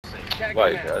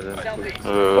וואי,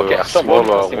 אוקיי, עכשיו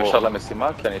בואו נכנסים ישר למשימה,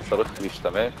 כי אני צריך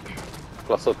להשתמש. צריך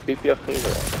לעשות פיפי אחי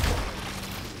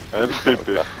אין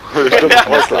פיפי. יש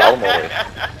דמוקרטיה, ארמורי.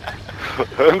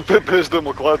 אין פיפי, יש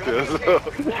דמוקרטיה.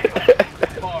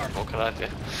 דמוקרטיה.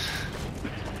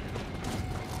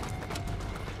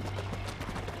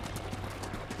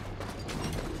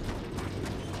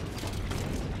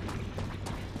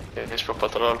 יש פה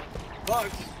פטרול.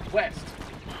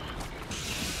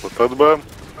 פוטט בהם?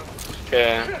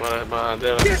 כן,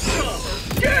 בדרך.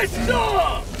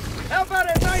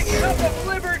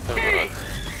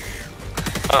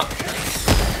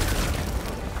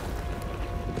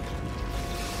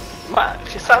 מה?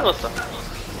 חיסלנו אותה.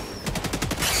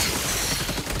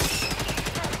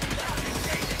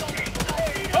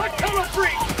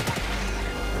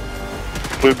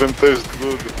 We didn't taste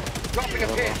good.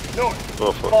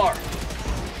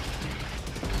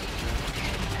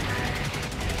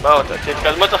 באו,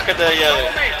 תתקדמו תוך כדי ירי.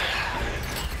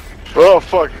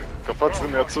 פאק, קפצתי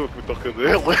מהצוק מתוך כדי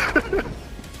ירי.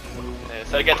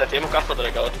 סרגע, אתה תהיה מוקף עוד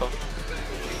רגע עוד פעם.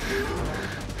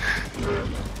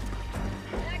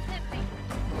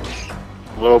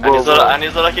 אני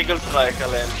זורק איגל סטרייק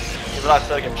עליהם. תברח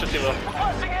סרגע, פשוט תברח.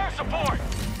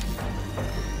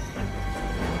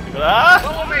 תברח!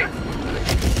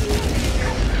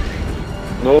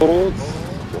 נורוץ!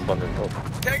 בומבה נטוב.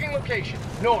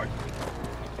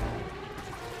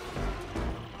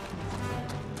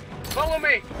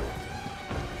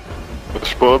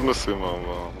 יש פה עוד משימה, אבל...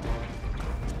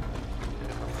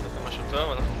 זה משהו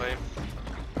טוב, אנחנו באים.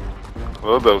 לא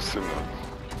יודע, עושים מה.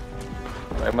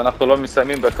 אם אנחנו לא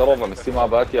מסיימים בקרוב, המשימה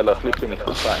הבאה תהיה להחליף לי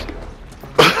מכנסיים.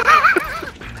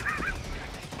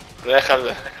 לך על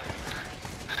זה.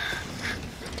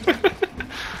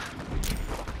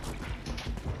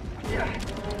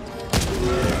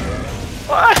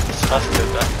 וואי, תסחסתי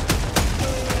אותה.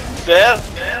 סר?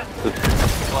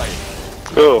 וואי.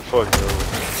 פאק.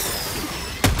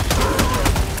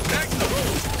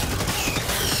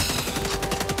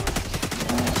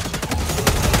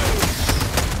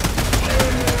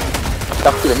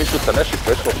 לקחתי למישהו את הנשק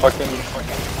ויש לו פאקינג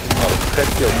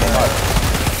חצי אוטומט.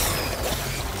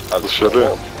 זה שווה.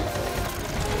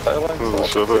 זה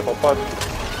שווה.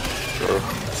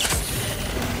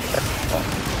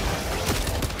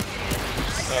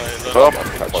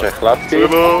 שהחלפתי.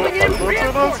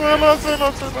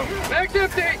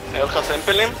 היו לך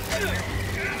סמפלים?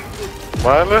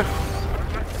 מה אלה?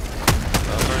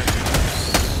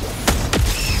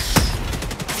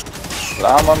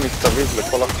 למה מסביב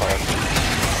לכל החיים?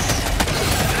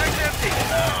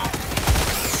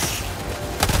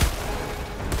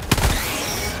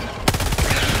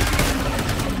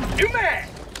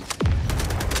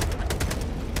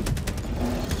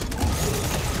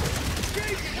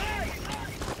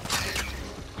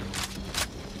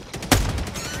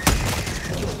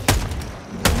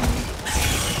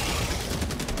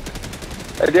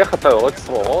 הייתי איך אתה יורק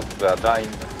צרורות ועדיין...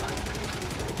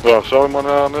 לא, עכשיו עם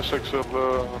הנשק של...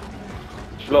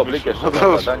 לא, בלי קשר, אתה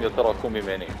עדיין יותר עקום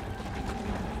ממני.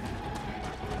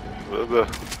 לא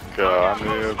יודע, כי אני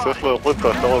צריך להרפות את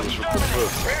האחר הזה שהוא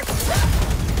תופס.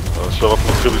 השרף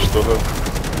מתחיל להשתולל.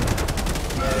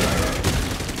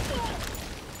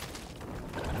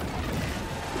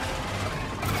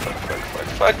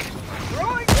 פאק.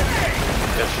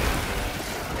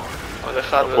 עוד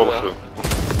אחד וזה.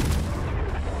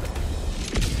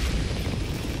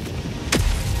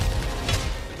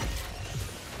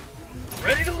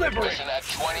 Mission at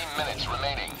 20 minutes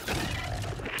remaining.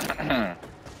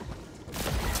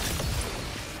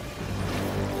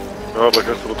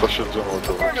 לקחת אותה של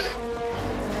ג'נרטור.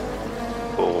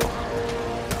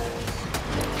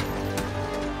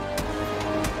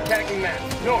 Attacking map,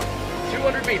 north,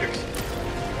 200 meters.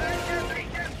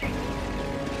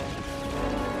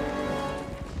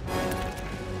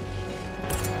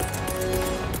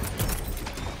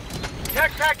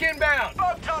 Tech pack inbound.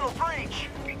 Bug tunnel breach.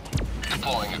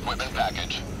 Deploying equipment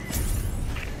package.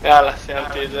 יאללה,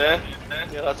 סיימתי את זה.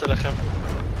 אני רץ אליכם.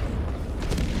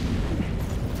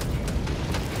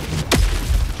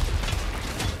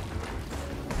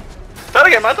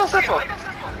 תרגע, מה אתה עושה פה?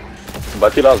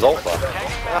 באתי לעזור לך.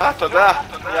 תודה.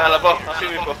 יאללה, בוא, עפי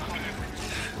מפה.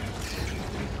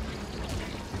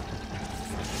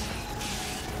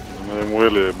 אני אמרו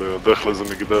לי, בדרך לאיזה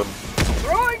מגדל.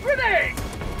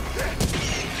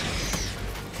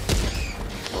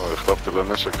 החלפתי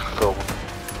לנשק אחר.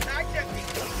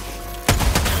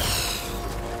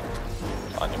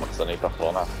 אני מחסנית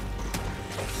האחרונה.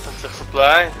 אתה צריך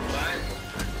סופליי?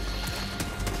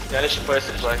 נראה לי שפה יש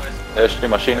סופליי. יש לי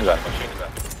משינגן.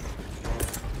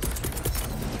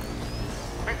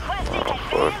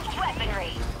 פאק.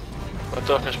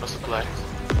 בטוח יש פה סופליי.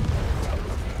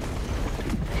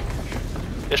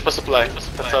 יש פה סופליי,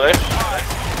 אתה צריך?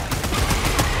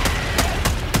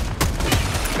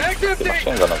 זה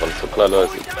משינגן, אבל סופלה לא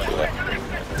יזיק.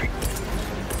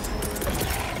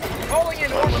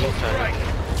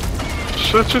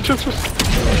 שיט.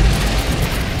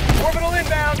 Orbital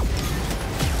inbound.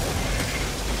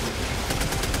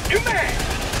 New man.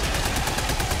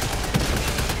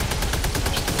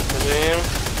 מדהים.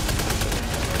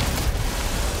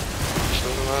 יש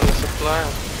לנו זמן לסופליי.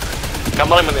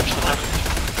 כמה רימונים שלך?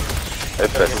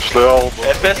 אפס. יש לי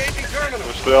 4. אפס?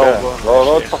 יש לי 4.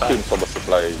 לא תפחים פה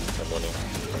בסופליי, אדונים.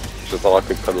 שזרק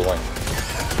עם כדוריים.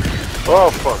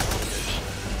 פאק.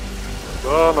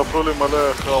 נפלו לי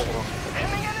מלא חרא.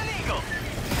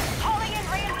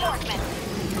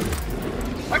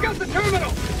 I got the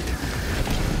terminal.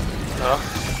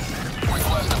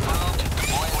 Request approved.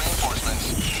 Deploying reinforcements.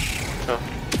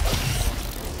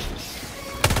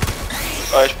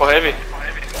 יש פה heavy.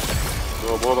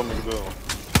 בוא למגדר.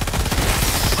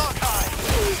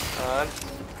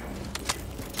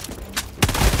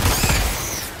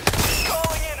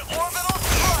 Calling in orbital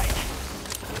strike.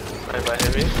 ביי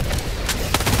heavy.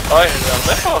 אוי, זה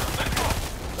הרבה פה.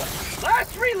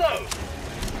 Last reload.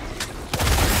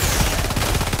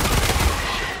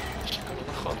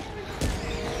 נכון.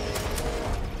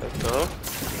 זה טוב.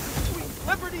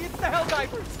 Liberty, it's the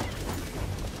HELLDIVERS.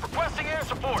 Requesting air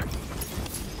support.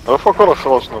 איפה כל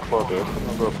החרא שנפל לי? איך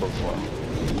אני יודע איפה הזמן?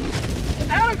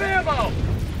 Out of ammo.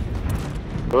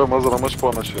 מה זה למש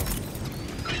פה אנשים?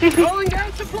 Calling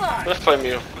down supply. איפה הם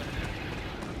יהיו?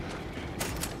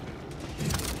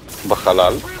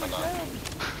 בחלל.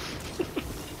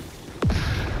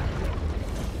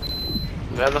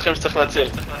 זה האזרחים שצריך להציל.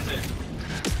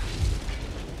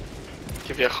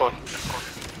 כביכול.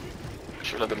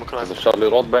 בשביל אז הדמוקרטיה. אפשר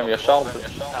לראות בהם ישר.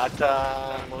 אתה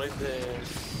מוריד...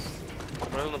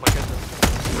 מוריד לנו בקטע.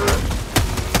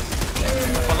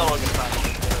 יכול להרוג אחד.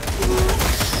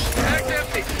 Back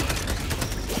empty.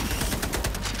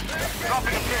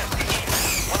 Dropping a pin.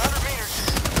 100 meters.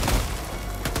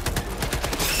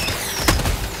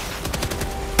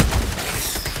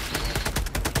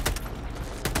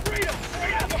 Freedom!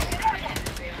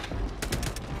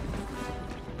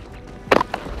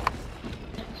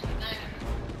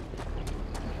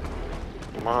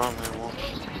 מה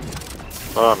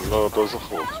אני לא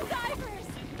זכור עכשיו.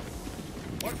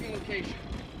 Marking location.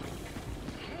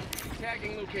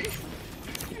 Tagging location.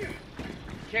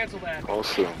 Cancel that. מה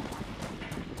עושים?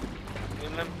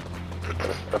 שים להם.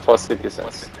 איפה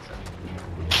הסיטיזנס?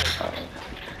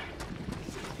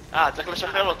 צריך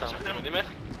לשחרר אותם. אתם יודעים איך?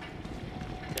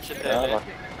 יש את... יאללה,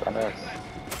 תכנס.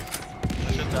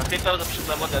 הכי טוב זה פשוט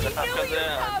לעמוד ליד אחד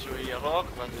כזה, עד שהוא ירוק,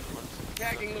 ואז יחמוד.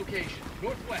 Tagging location.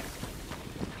 Northwest.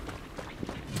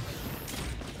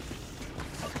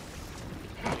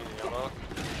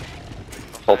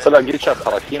 אתה רוצה להגיד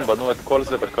שהחרקים בנו את כל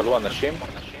זה וכלו אנשים?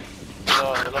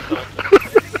 לא, זה לא טוב.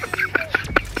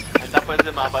 הייתה פה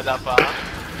איזה מעבדה פעם.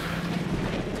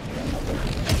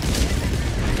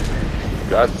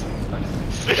 גד.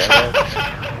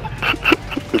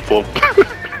 טיפול.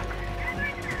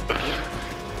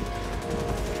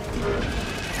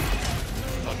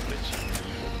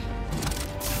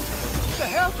 The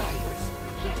HELLDIVERS.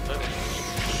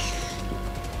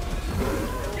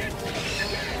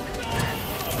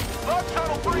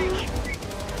 Tunnel breach.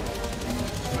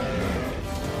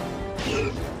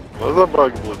 מה זה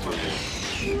הבאגבוט הזה?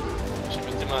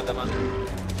 שיוצאים מהאדמה.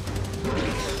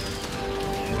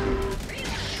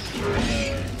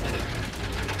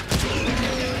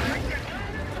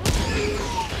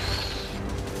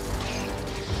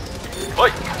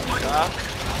 אוי!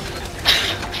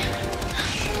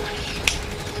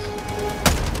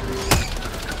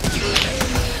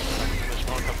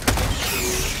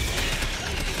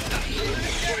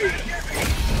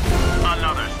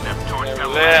 Another step towards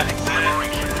מעולה.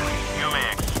 You may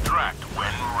extract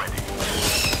when ready.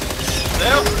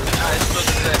 זהו? יש לו את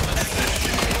זה.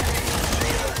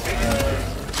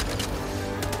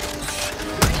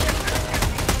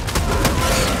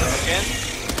 כן?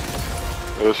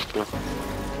 יש לי.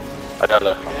 היה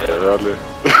לך. היה לי.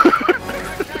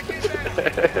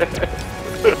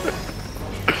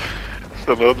 יש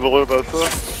לנו עוד דברים לעשות?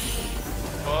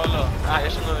 או לא.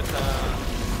 יש לנו את ה...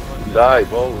 די,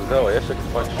 בואו, זהו, יש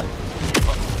אקספנשן.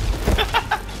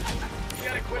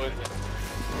 קחו את זה.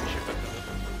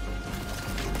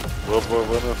 בוא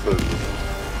נעשה את זה.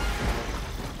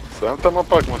 סיים את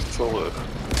המפה כמו שצורך.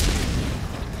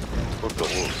 פה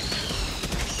תרוס.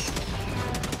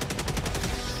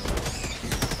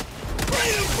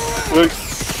 זה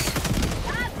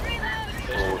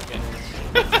שהוא, כן.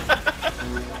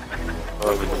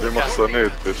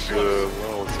 מחסנית, יש...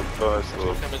 זהו, סופה, יש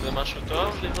לו... לכם איזה משהו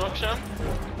טוב לזרוק שם?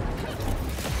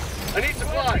 I need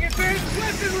supplies. Advanced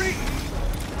weaponry.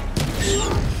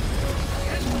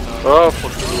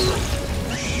 פולטו.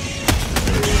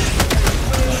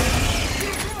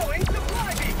 Throwing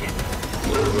supply beacon.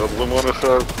 זה הברימון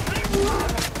אחד.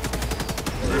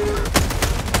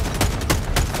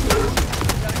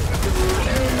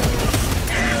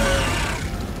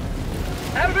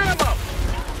 Out of ammo.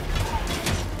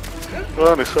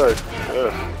 אני חי.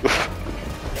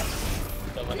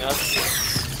 טוב, אני רק...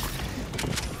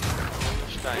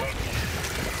 2.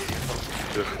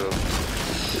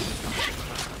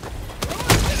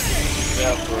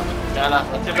 יאללה,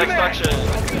 נציב לאקסטרקשן.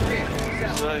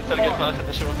 זה יתלגט מערכת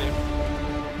השירותים.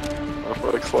 איפה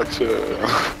האקסטרקשן?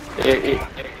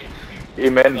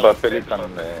 אם אין בפליטן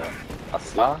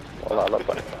אסלה, וואלה, לא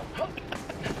פעם.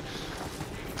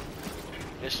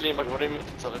 יש לי מגבולים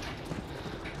תצרף.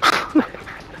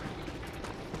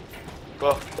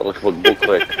 בוא. צריך בקבוק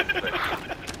ריק.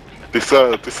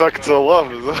 טיסה קצרה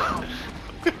וזהו.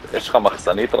 יש לך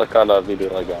מחסנית רכה להביא לי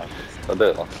רגע,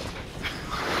 תסתדר.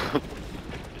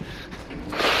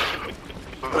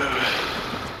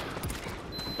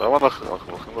 למה אנחנו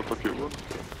הולכים לאותו כיוון?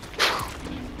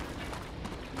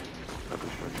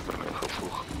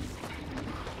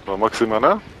 והמקסים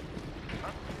ענה?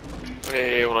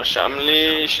 הוא רשם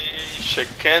לי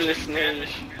שכן לפני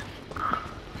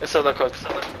 10 דקות.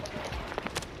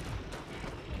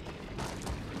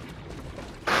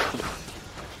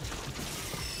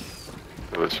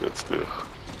 מקווה שיצליח.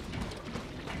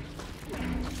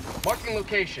 Marking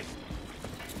location.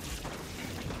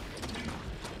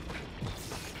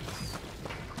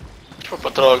 יש פה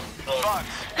פטרול.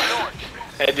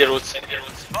 אדי רוץ.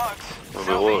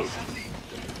 עבירות.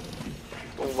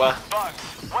 וואה.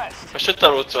 פשוט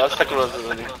תרוצו, אל תסתכלו על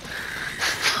זה.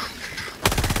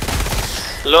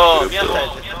 לא, מי עשה את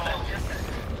זה?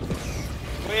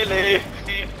 ווילי.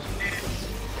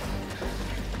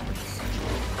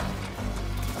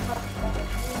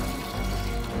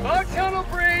 Bug tunnel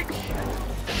breach.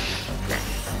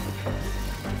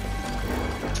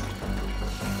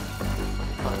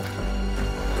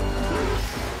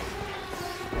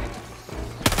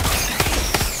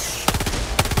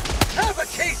 Have a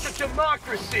taste of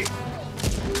democracy.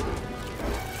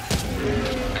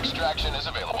 Extraction is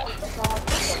available.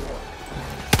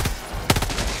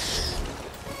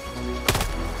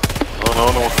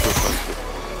 לא מחסנית.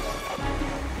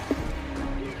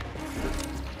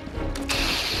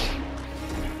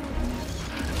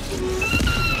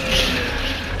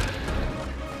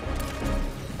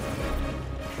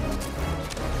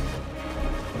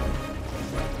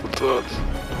 קבוצות.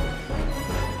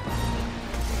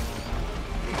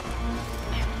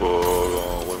 יש פה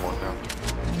רואים עניין.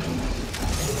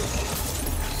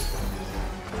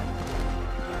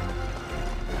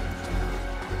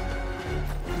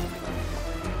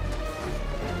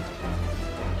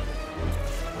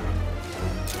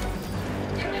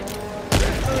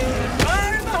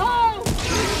 Fire in the hole.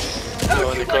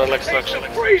 לא, אני קורא לאקסטרקשן.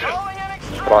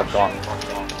 פרטון.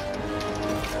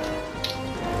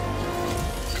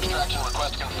 Extraction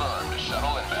request confirmed.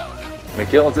 Shuttle inbound.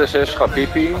 מכיר את זה שיש לך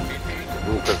פיפי,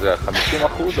 והוא כזה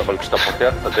 50%, אבל כשאתה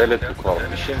פותח את הדלת הוא כבר 99%,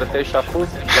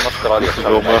 זה מה שקרה לי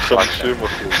עכשיו. לא 150%.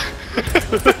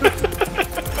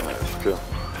 כן.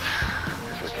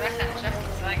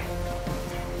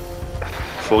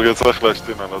 פורגל צריך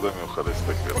להשתין, אני לא יודע מי יוכל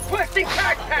להסתכל. Requesting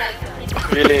backpack.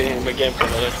 ווילי מגיע עם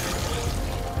כנראה.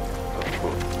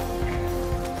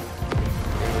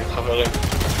 חברים.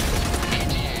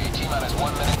 ETA, T-minus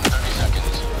 1 minute and 30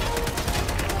 seconds.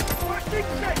 Requesting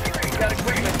sentry. Got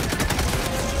equipment.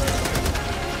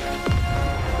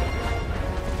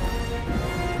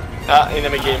 הנה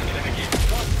מגיעים.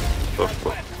 טוב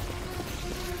פה.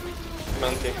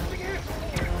 הבנתי.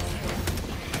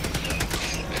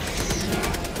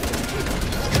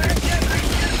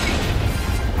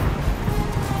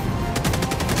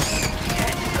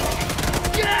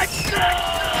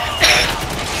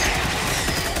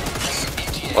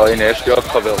 הנה, יש לי עוד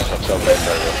חבר שעכשיו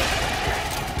להתאר.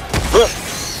 זה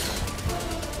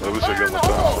שגם אתה...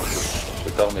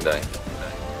 יותר מדי.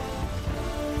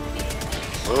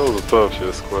 לא, זה טוב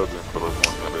שיש סקואדים כל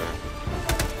הזמן מלאים.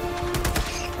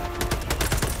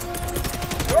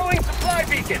 Throwing supply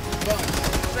beacon.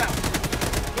 South.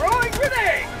 Throwing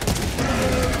grenade.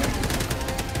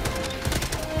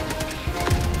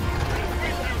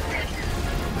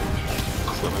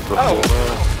 מחסנית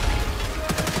אחרונה.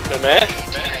 באמת?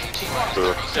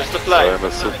 יש ספליי.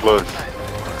 הנה סופליי.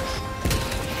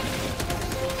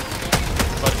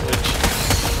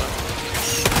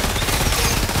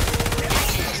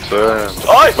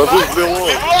 אוי! בזוז לראות!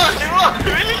 לברוח!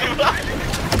 תביא לי לברוח!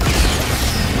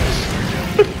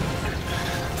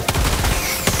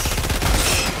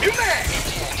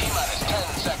 T-minus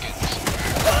 10 seconds.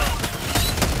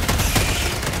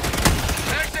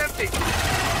 Mag's empty.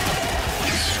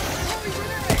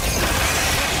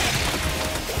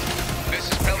 This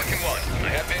is Pelican 1. I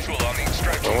have visual on the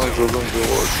extraction ממש zone. זזים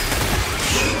לראות.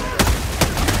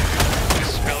 This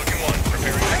is Pelican 1.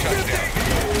 Preparing for touchdown.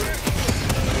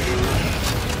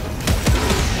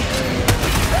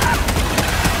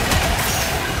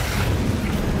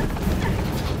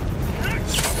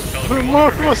 מה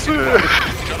אתה עושה?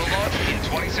 Shuttle launch in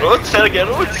 20 seconds. רוץ, סרגל,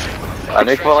 רוץ!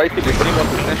 אני כבר הייתי בפנים עוד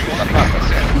לפני שהוא נחת.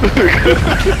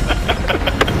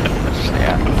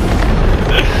 שנייה.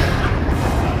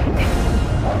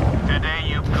 Today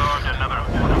you've caused another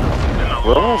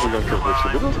למה זה גם כזה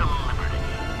שלי בזה?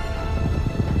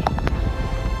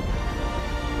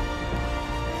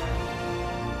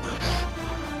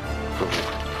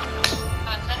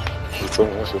 זה יצא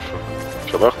ממש יפה.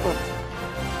 שלחת?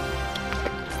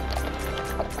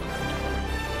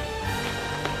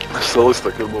 אפשר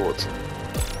להסתכל בוואטס.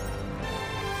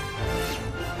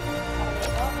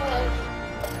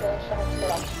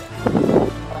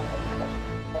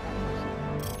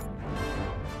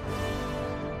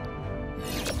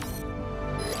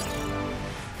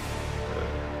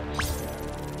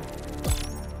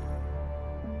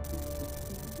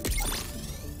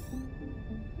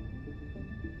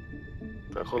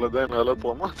 אתה יכול עדיין להעלות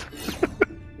רמת?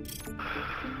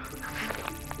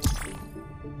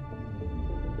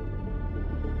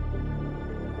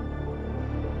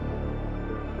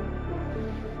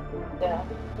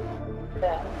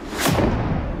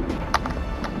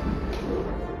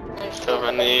 טוב,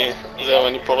 זהו,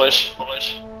 אני פורש.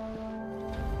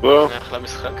 לא, אחלה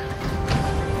משחק.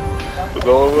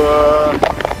 תודה רבה.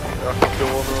 יחד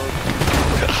כמונות.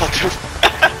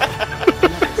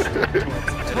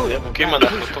 ירוקים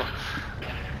אנחנו פה.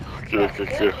 כן, כן,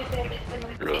 כן.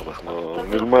 אנחנו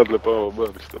נלמד לפעם הבאה,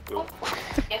 נשתפר.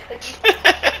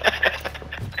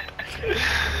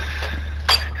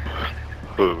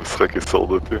 זה משחק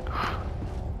הישרדותי.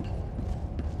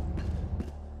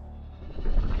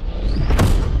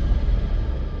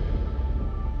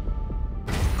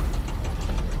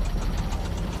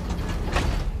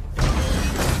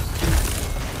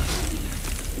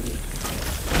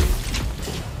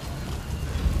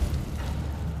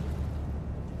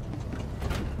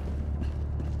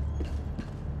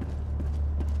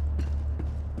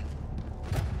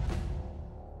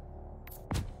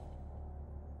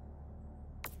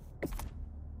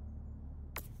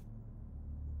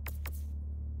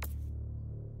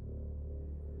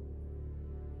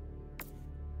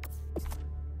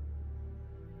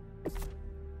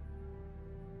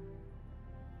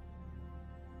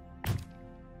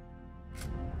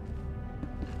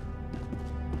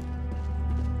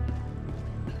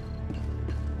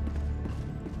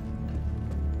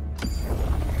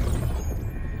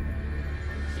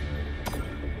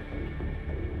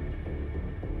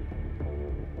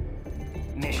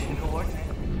 Mission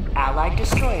coordinate. Allied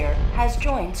destroyer has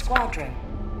joined squadron.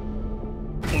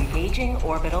 Engaging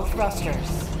orbital thrusters.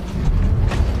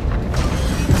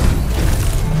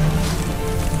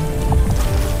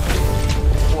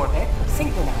 Orbit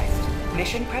synchronized.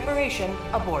 Mission preparation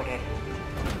aborted.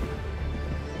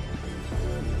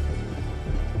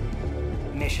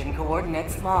 Mission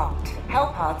coordinates locked.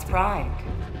 Hellpods primed.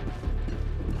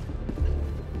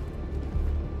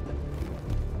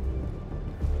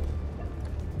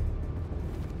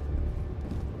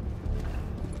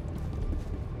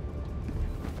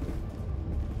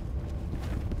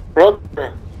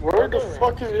 Brother, where the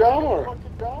fuck is Yammer?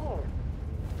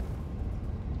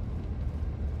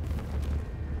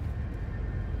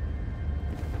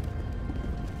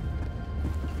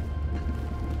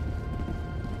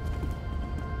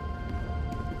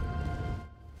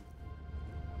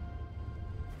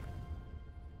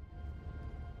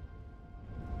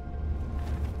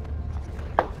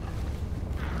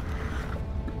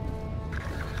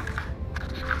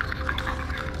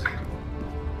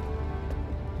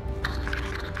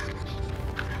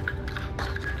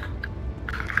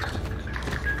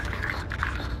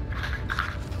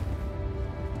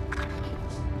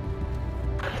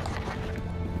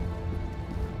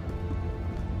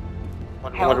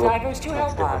 Helldivers to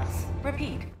Hellpods.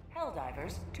 Repeat.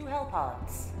 Helldivers to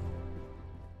Hellpods.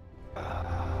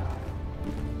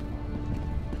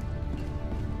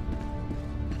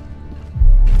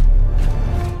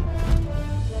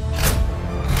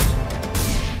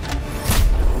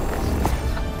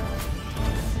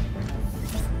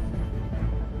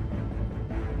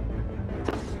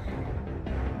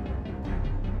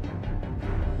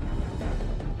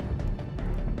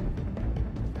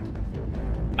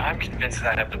 I'm convinced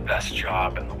that I have the best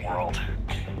job in the world.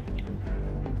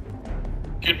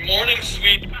 Good morning,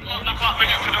 sweet. Can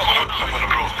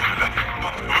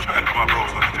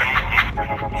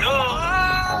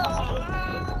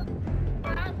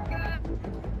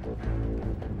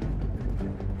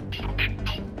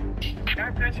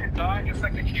I pet your dog? It's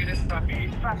like the cutest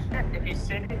puppy. If he's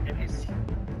sitting,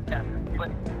 yeah,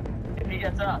 but if he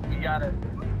gets up, you gotta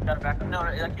back up. No,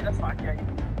 like, that's fine.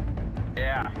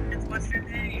 Yeah. What's your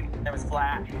name? It was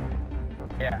Flash.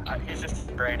 Yeah, he's just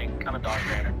training. I'm a dog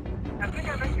trainer. I think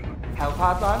I met you.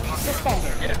 HELLPOD launch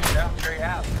suspended. Yeah, I'm sure you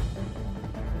have.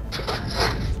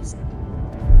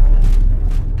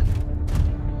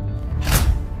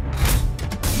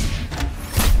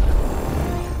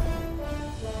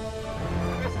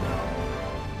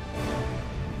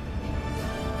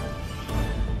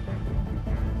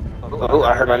 Oh,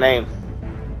 I heard my name.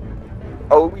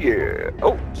 Oh yeah.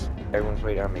 Oh, everyone's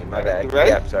waiting on me. My bad. You ready?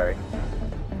 Yeah, sorry.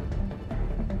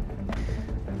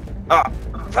 Ah,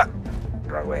 fuck.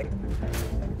 Wrong way.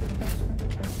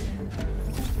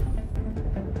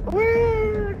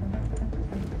 Where?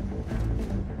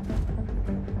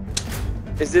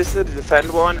 Is this the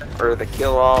defend one or the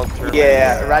kill all?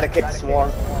 Yeah, eradicate the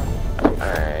swarm.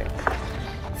 Alright.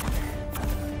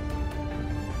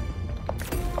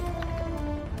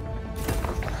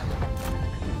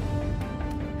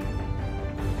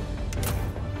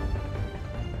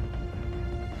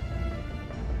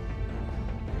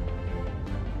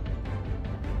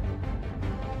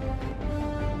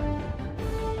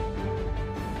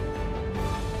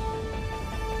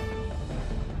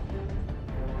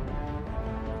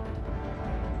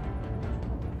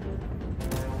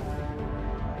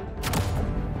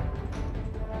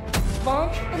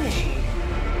 Launch initiated.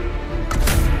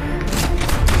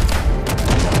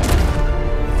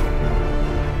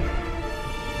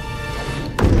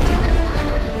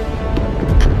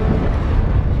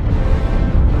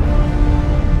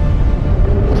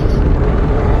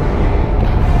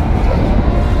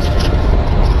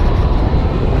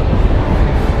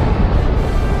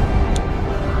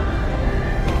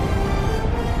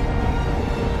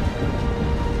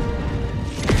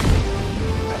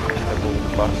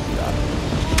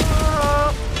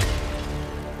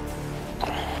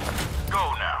 Go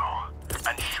now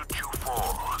and shoot you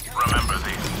fall. Remember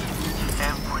this.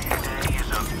 Every day is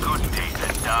a good day to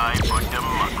die for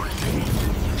democracy.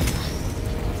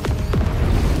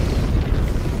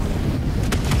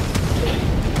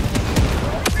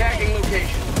 Tagging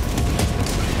location.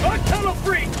 Tunnel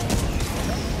free!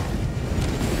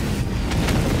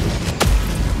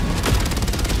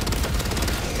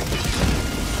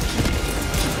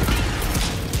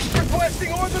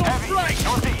 Requesting orbital strike!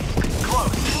 Northeast,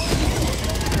 close.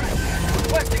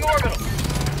 Requesting orbital!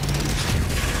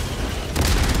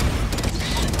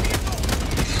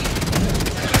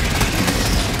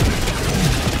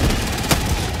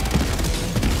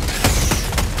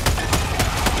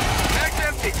 Mag's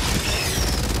empty!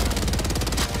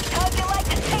 How'd you like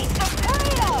to taste some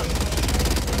burritos?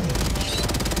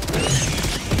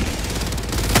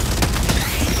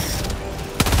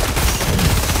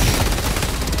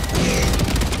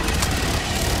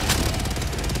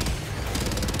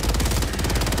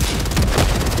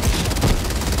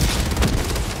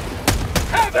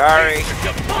 Sorry.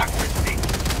 Democracy!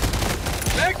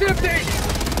 Mag's empty!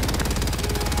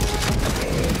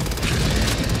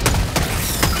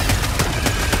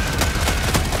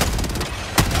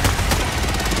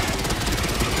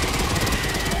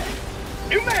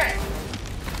 New mag!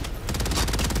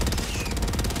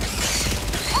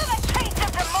 Have a taste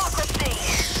of democracy!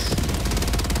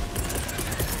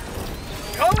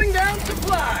 Calling down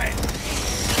supplies!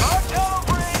 Cartel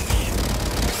breach!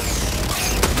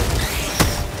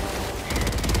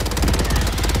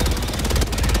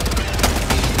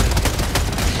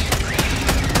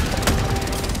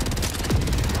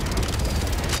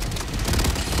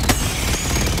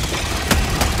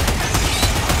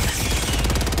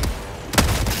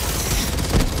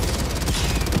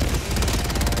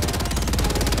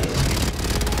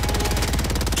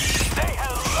 Say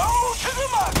hello to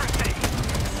democracy.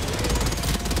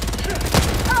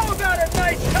 How about a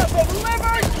nice cup of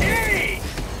liver tea?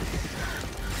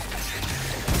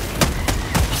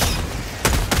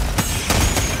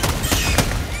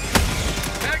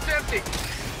 Mag's empty!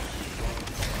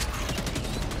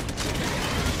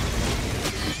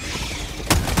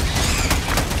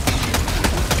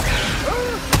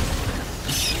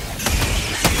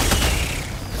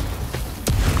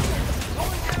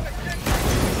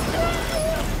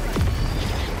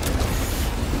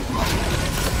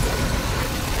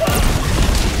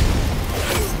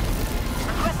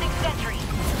 Requesting sentry.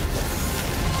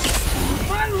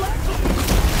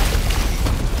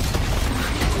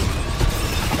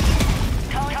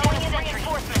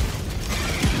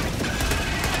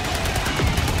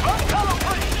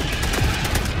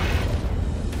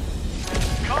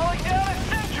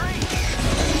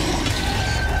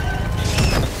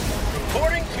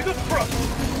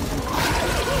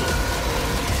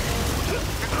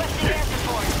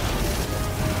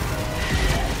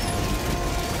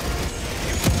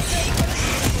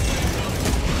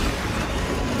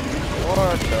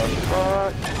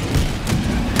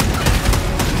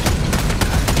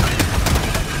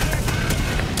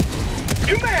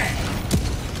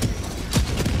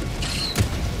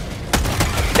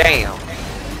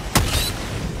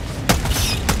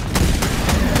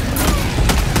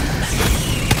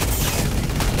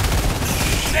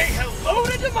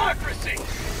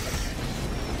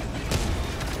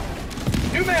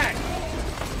 New mag!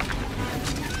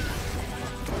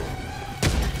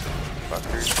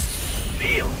 Fuckers.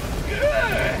 Feel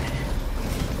good!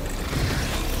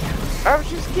 I was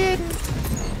just kidding.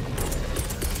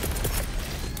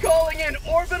 Calling in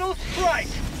orbital strike!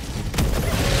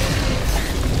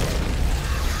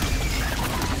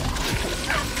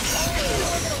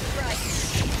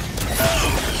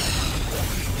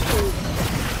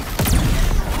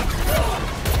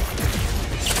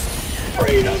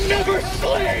 Freedom never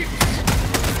sleeps!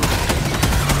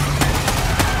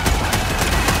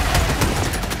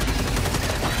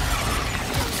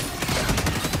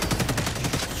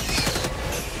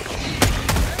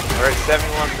 We're at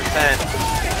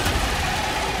 71%.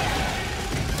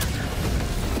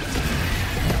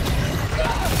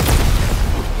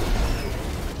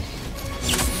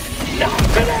 Not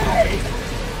today!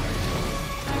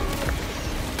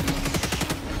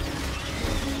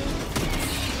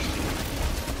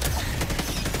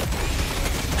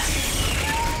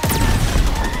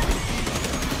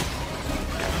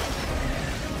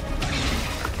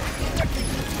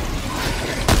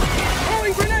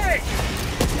 Throwing grenade!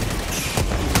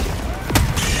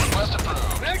 Request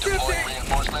approved. Back to Deploying the-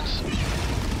 reinforcements.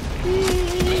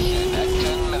 Mission at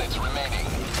 10 minutes remaining.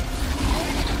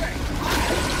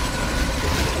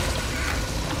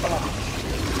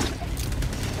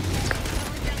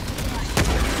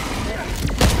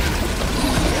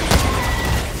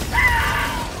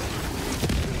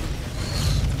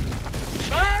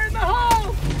 Fire in the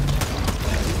hole!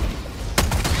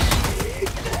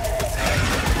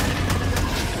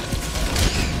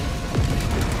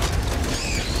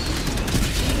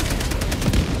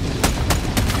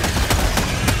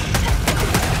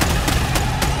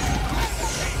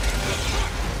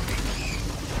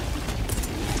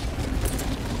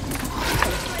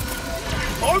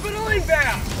 Orbital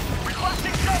inbound!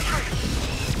 Requesting sentry.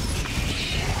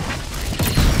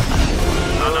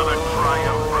 Another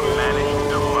triumph for managed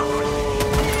democracy.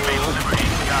 May liberty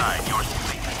guide your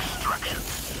safe destruction.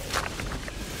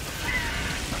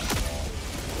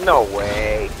 No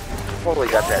way. Totally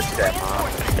got that step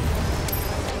on.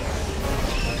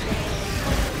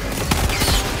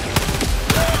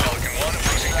 Pelican 1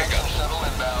 approaching pickup. Shuttle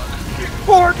inbound.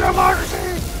 For democracy!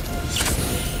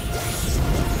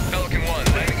 Pelican 1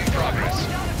 landing in progress.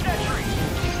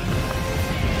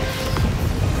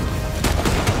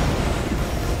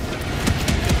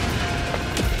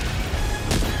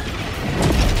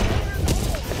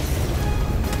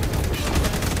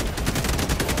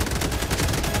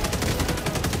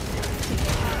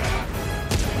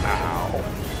 Ow.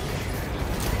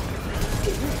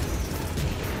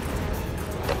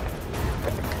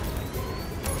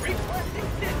 Requesting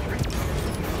sentry!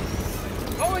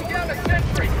 Going down a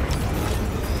sentry!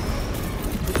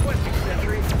 Requesting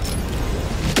sentry!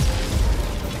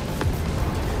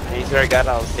 He's already got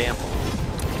all the samples.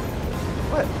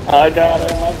 What? I got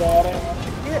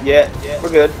him. Yeah, we're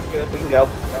good. We can go.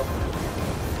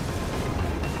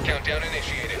 Countdown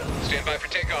initiated. Stand by for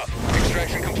takeoff.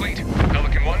 Extraction complete.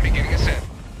 Pelican 1 beginning ascent.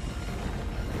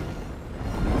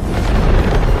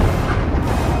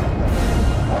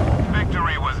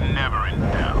 Victory was never in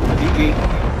doubt. GG.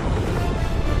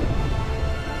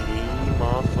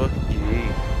 Motherfucker.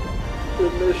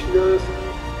 Good mission, guys.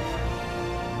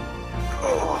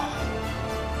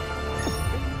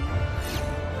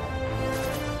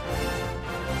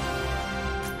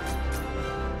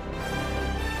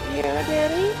 Yeah,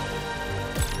 Daddy?